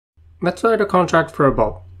Let's write a contract for a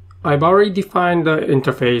bulb. I've already defined the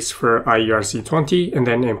interface for IERC20 and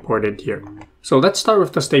then imported here. So let's start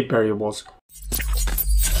with the state variables.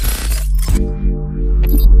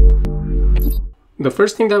 The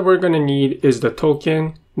first thing that we're going to need is the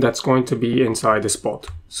token that's going to be inside this bolt.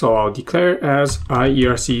 So I'll declare it as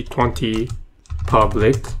IERC20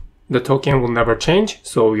 public. The token will never change,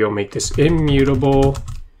 so we'll make this immutable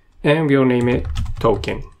and we'll name it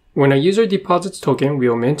token. When a user deposits token,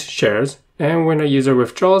 we'll mint shares, and when a user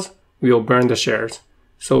withdraws, we'll burn the shares.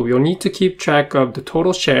 So we'll need to keep track of the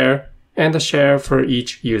total share and the share for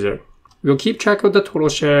each user. We'll keep track of the total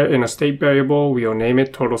share in a state variable. We'll name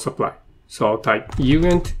it total supply. So I'll type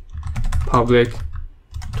uint public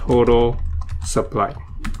total supply.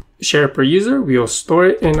 Share per user, we'll store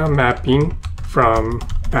it in a mapping from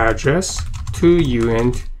address to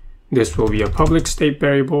uint. This will be a public state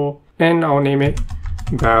variable, and I'll name it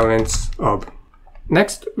balance of.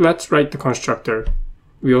 Next, let's write the constructor.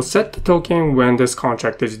 We'll set the token when this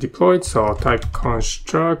contract is deployed, so I'll type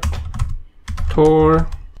constructor.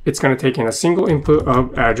 It's going to take in a single input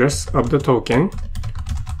of address of the token.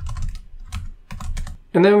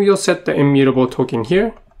 And then we'll set the immutable token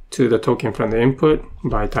here to the token from the input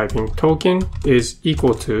by typing token is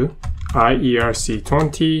equal to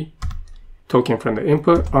IERC20 token from the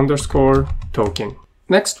input underscore token.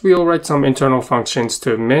 Next, we'll write some internal functions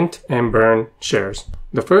to mint and burn shares.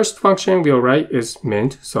 The first function we'll write is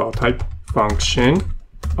mint, so I'll type function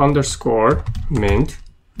underscore mint.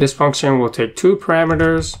 This function will take two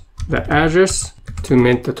parameters, the address to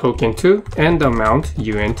mint the token to and the amount,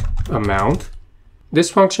 uint amount.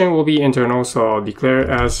 This function will be internal, so I'll declare it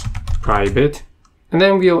as private. And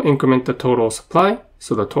then we'll increment the total supply,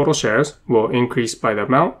 so the total shares will increase by the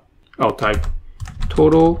amount. I'll type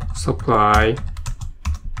total supply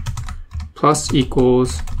plus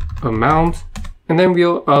equals amount, and then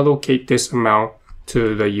we'll allocate this amount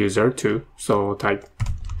to the user too. So I'll type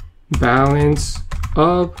balance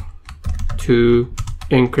of to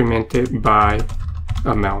increment it by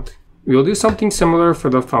amount. We'll do something similar for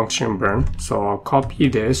the function burn. So I'll copy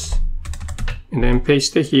this and then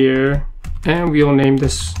paste it here, and we'll name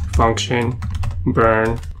this function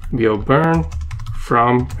burn. We'll burn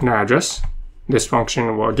from an address. This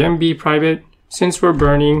function will again be private. Since we're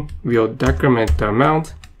burning, we'll decrement the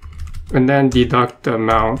amount and then deduct the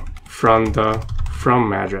amount from the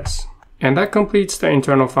from address. And that completes the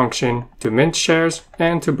internal function to mint shares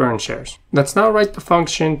and to burn shares. Let's now write the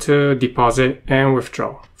function to deposit and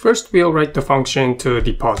withdraw. First, we'll write the function to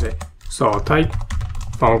deposit. So I'll type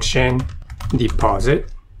function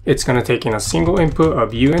deposit. It's going to take in a single input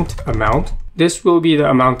of uint amount. This will be the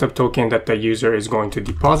amount of token that the user is going to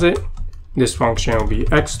deposit. This function will be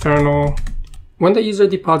external. When the user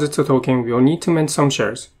deposits a token, we'll need to mint some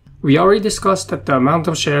shares. We already discussed that the amount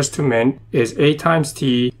of shares to mint is A times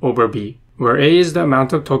T over B, where A is the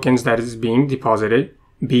amount of tokens that is being deposited,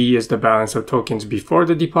 B is the balance of tokens before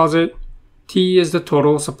the deposit, T is the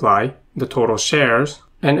total supply, the total shares,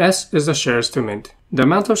 and S is the shares to mint. The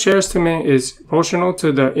amount of shares to mint is proportional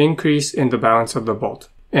to the increase in the balance of the bolt.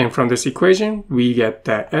 And from this equation, we get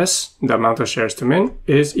that S, the amount of shares to mint,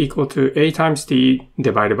 is equal to A times T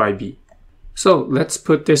divided by B. So let's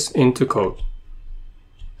put this into code.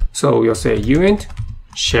 So we'll say uint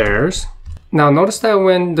shares. Now notice that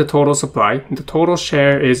when the total supply, the total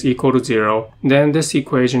share is equal to 0, then this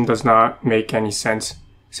equation does not make any sense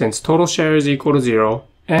since total share is equal to 0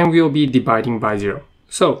 and we'll be dividing by 0.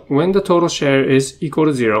 So when the total share is equal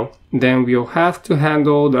to 0, then we'll have to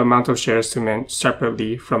handle the amount of shares to mint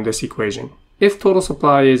separately from this equation. If total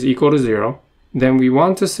supply is equal to 0, then we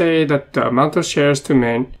want to say that the amount of shares to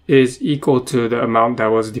mint is equal to the amount that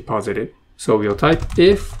was deposited. So we'll type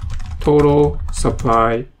if total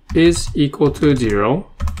supply is equal to 0,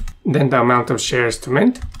 then the amount of shares to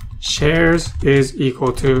mint, shares is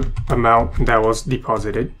equal to amount that was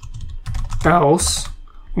deposited. Else,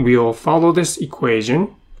 we'll follow this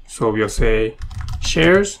equation. So we'll say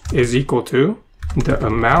shares is equal to the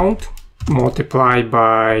amount multiplied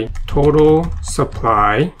by total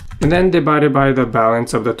supply and then divided by the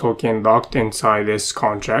balance of the token locked inside this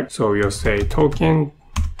contract. So we'll say token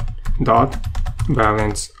dot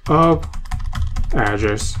balance of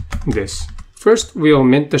address this. First, we'll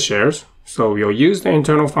mint the shares. So we'll use the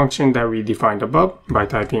internal function that we defined above by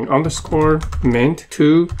typing underscore mint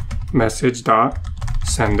to message dot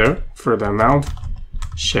sender for the amount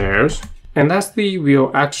shares. And lastly,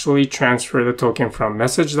 we'll actually transfer the token from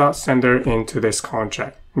message dot sender into this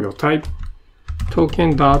contract. We'll type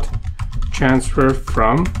token dot transfer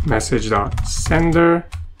from message dot sender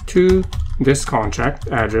to this contract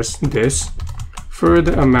address this for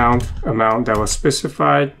the amount that was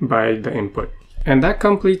specified by the input. And that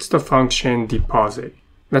completes the function deposit.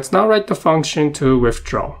 Let's now write the function to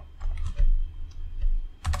withdraw.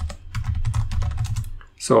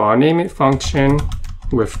 So I'll name it function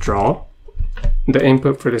withdraw. The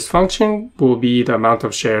input for this function will be the amount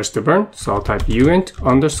of shares to burn. So I'll type uint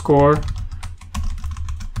underscore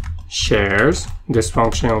shares. This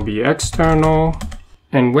function will be external.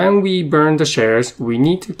 And when we burn the shares, we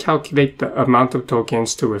need to calculate the amount of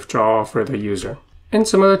tokens to withdraw for the user. And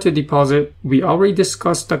similar to deposit, we already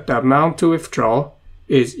discussed that the amount to withdraw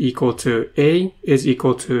is equal to A is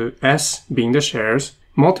equal to S being the shares,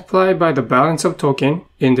 multiplied by the balance of token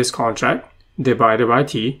in this contract, divided by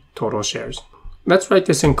T, total shares. Let's write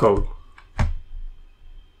this in code.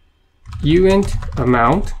 Uint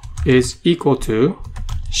amount is equal to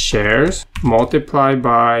shares multiplied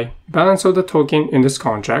by balance of the token in this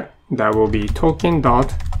contract. That will be token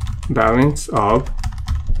dot balance of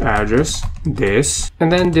address this, and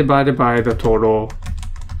then divided by the total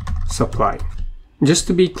supply. Just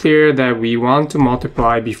to be clear that we want to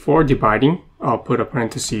multiply before dividing, I'll put a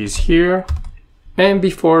parentheses here. And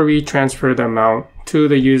before we transfer the amount to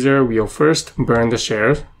the user, we'll first burn the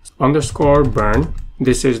shares, underscore burn.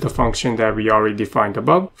 This is the function that we already defined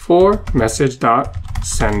above. For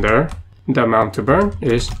message.sender, the amount to burn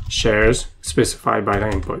is shares specified by the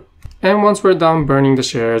input. And once we're done burning the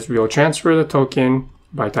shares, we'll transfer the token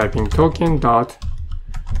by typing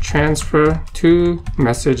token.transfer to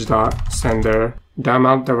message.sender. The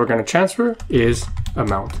amount that we're going to transfer is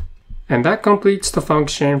amount. And that completes the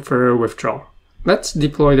function for withdraw. Let's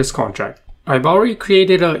deploy this contract. I've already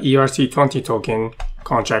created a ERC20 token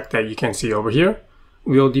contract that you can see over here.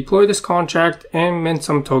 We'll deploy this contract and mint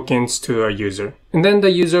some tokens to a user. And then the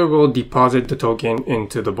user will deposit the token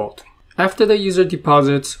into the vault. After the user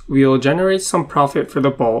deposits, we'll generate some profit for the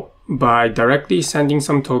vault by directly sending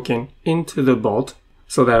some token into the vault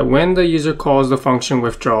so that when the user calls the function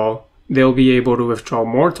withdraw, they'll be able to withdraw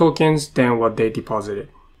more tokens than what they deposited.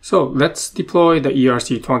 So let's deploy the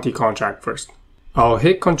ERC20 contract first. I'll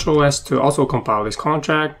hit Ctrl S to also compile this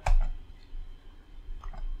contract.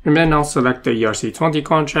 And then I'll select the ERC20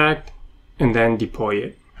 contract and then deploy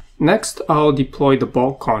it. Next, I'll deploy the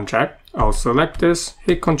bulk contract. I'll select this,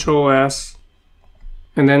 hit Ctrl S,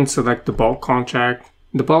 and then select the bulk contract.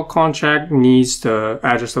 The bulk contract needs the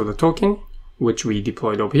address of the token, which we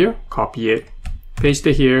deployed over here. Copy it, paste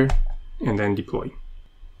it here, and then deploy.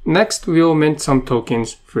 Next, we'll mint some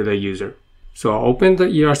tokens for the user. So I'll open the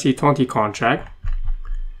ERC20 contract,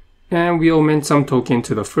 and we'll mint some token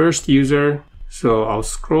to the first user. So I'll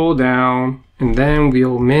scroll down, and then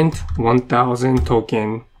we'll mint 1000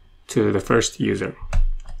 token to the first user.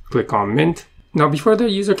 Click on mint. Now before the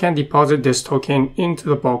user can deposit this token into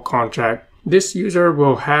the bulk contract, this user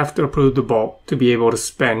will have to approve the vault to be able to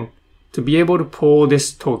spend, to be able to pull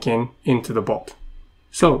this token into the vault.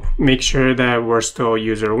 So make sure that we're still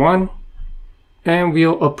user 1, and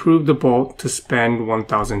we'll approve the vault to spend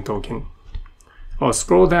 1000 token. I'll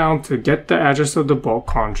scroll down to get the address of the bulk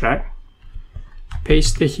contract,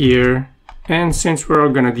 paste it here, and since we're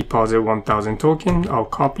going to deposit 1000 token, I'll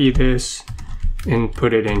copy this and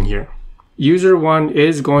put it in here. User 1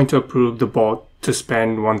 is going to approve the vault to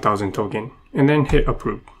spend 1000 token, and then hit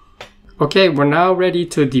approve. Okay, we're now ready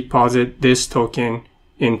to deposit this token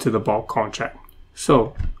into the bulk contract.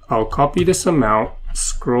 So I'll copy this amount,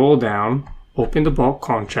 scroll down, open the bulk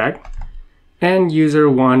contract, and user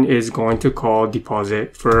 1 is going to call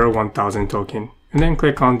deposit for 1000 token, and then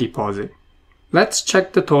click on deposit. Let's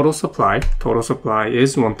check the total supply. Total supply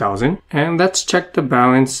is 1000, and let's check the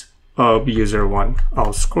balance of user 1.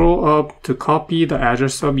 I'll scroll up to copy the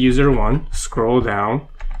address of user 1, scroll down,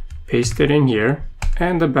 paste it in here,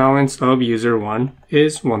 and the balance of user 1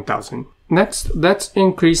 is 1000. Next, let's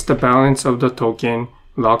increase the balance of the token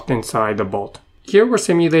locked inside the vault. Here we're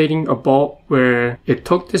simulating a vault where it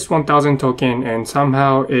took this 1000 token and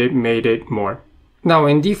somehow it made it more. Now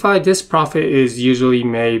in DeFi, this profit is usually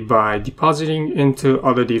made by depositing into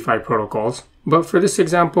other DeFi protocols. But for this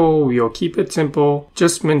example, we'll keep it simple,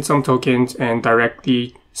 just mint some tokens and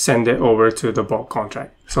directly send it over to the bulk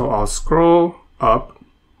contract. So I'll scroll up,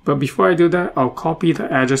 but before I do that, I'll copy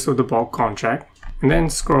the address of the bulk contract and then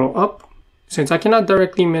scroll up. Since I cannot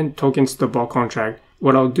directly mint tokens to the bulk contract,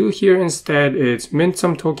 what I'll do here instead is mint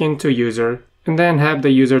some token to user and then have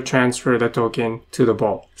the user transfer the token to the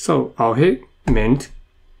vault. So I'll hit mint,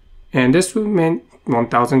 and this will mint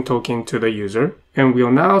 1000 token to the user, and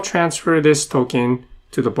we'll now transfer this token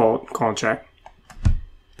to the vault contract.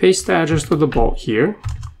 Paste the address of the vault here.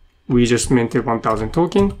 We just minted 1000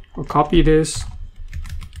 token. I'll copy this,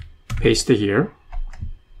 paste it here,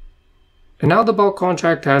 And now the bulk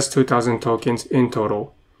contract has 2,000 tokens in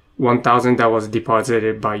total. 1,000 that was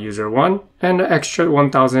deposited by user 1 and the extra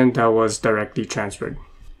 1,000 that was directly transferred.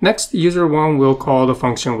 Next, user 1 will call the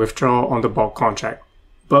function withdraw on the bulk contract.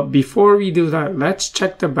 But before we do that, let's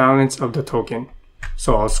check the balance of the token.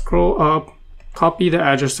 So I'll scroll up, copy the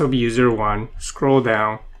address of user 1, scroll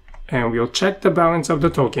down, and we'll check the balance of the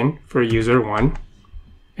token for user 1.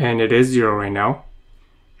 And it is 0 right now.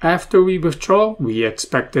 After we withdraw, we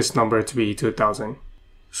expect this number to be 2,000.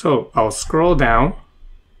 So I'll scroll down.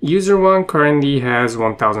 User 1 currently has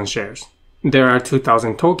 1,000 shares. There are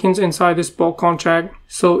 2,000 tokens inside this bulk contract.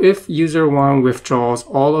 So if user 1 withdraws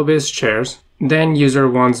all of his shares, then user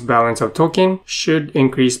 1's balance of token should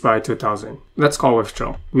increase by 2,000. Let's call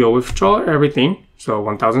withdraw. We'll withdraw everything, so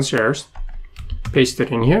 1,000 shares, paste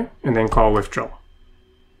it in here, and then call withdraw.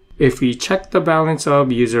 If we check the balance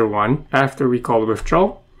of user 1 after we call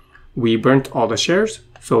withdraw, we burnt all the shares,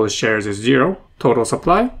 so shares is 0. Total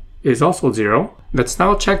supply is also 0. Let's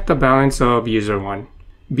now check the balance of user 1.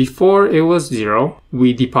 Before it was 0,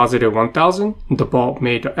 we deposited 1,000, the bulk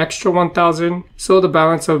made the extra 1,000, so the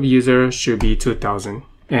balance of user should be 2,000,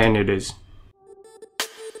 and it is.